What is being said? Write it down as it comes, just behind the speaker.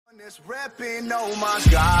Repping, oh my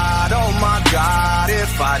God,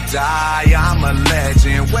 if I die, I'm a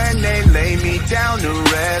legend. When they lay me down to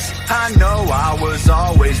rest, I know I was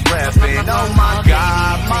always repping. Oh my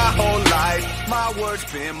God, my whole life, my words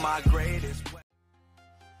been my greatest.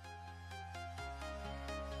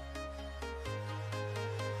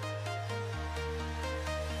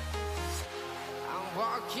 I'm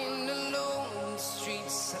walking alone, the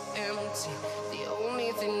streets are empty. The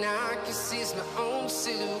only thing I can see is my own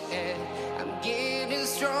silhouette. I'm getting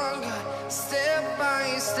stronger, step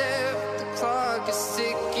by step. The clock is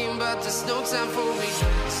ticking, but there's no time for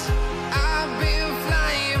regrets. I've been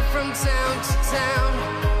flying from town to town,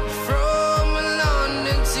 from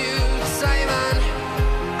London to Taiwan.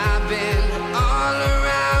 I've been all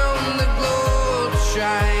around the globe,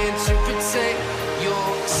 trying to protect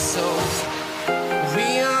your soul. We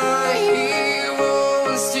are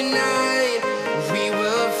heroes tonight. We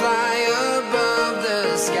will fly above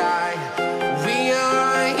the sky. We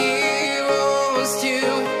are heroes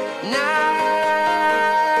tonight.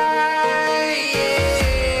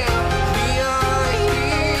 Yeah. We are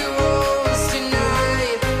heroes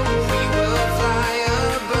tonight. We will fly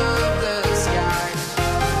above the sky.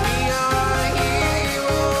 We are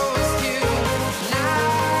heroes tonight.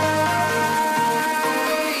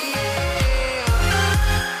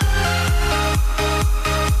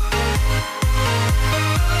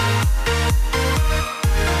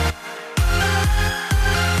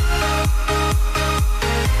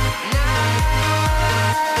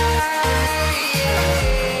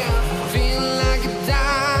 Feel like a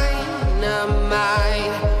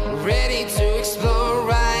dynamite, ready to explode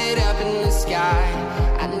right up in the sky.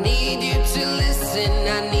 I need you to listen,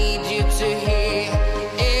 I need you to hear,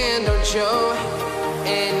 and don't show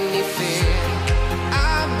any fear.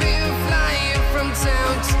 I've been flying from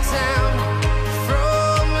town to town,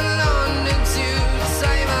 from London to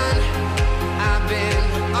Taiwan. I've been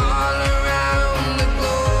all around the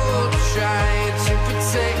globe, trying to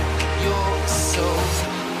protect your soul.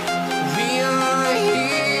 We are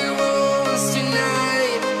heroes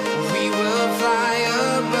tonight. We will fly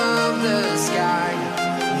above the sky.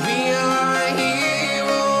 We are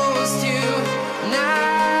heroes tonight.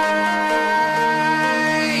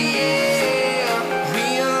 Yeah. We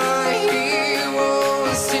are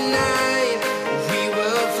heroes tonight. We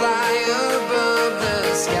will fly above the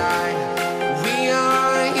sky. We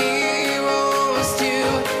are heroes tonight.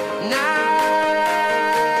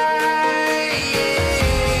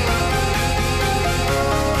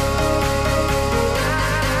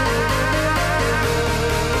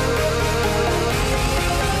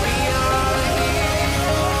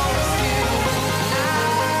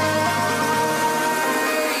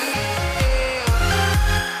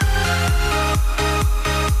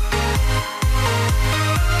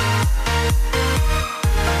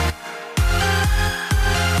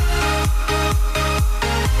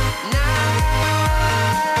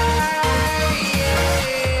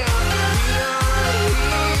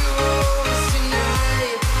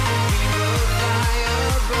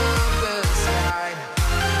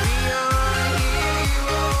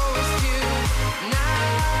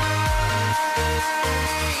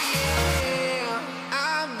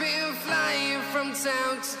 I've been flying from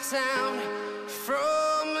town to town,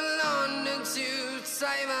 from London to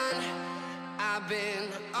Taiwan. I've been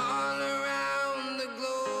all around the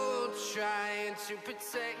globe, trying to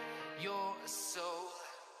protect your soul.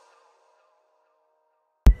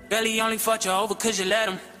 Girl, he only fucked you over cause you let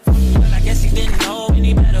him. But I guess he didn't know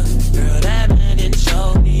any better. Girl, that man didn't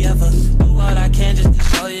show me ever. Do all I can just to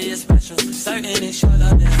show you you're special. Certain it's your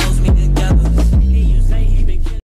love that holds me together.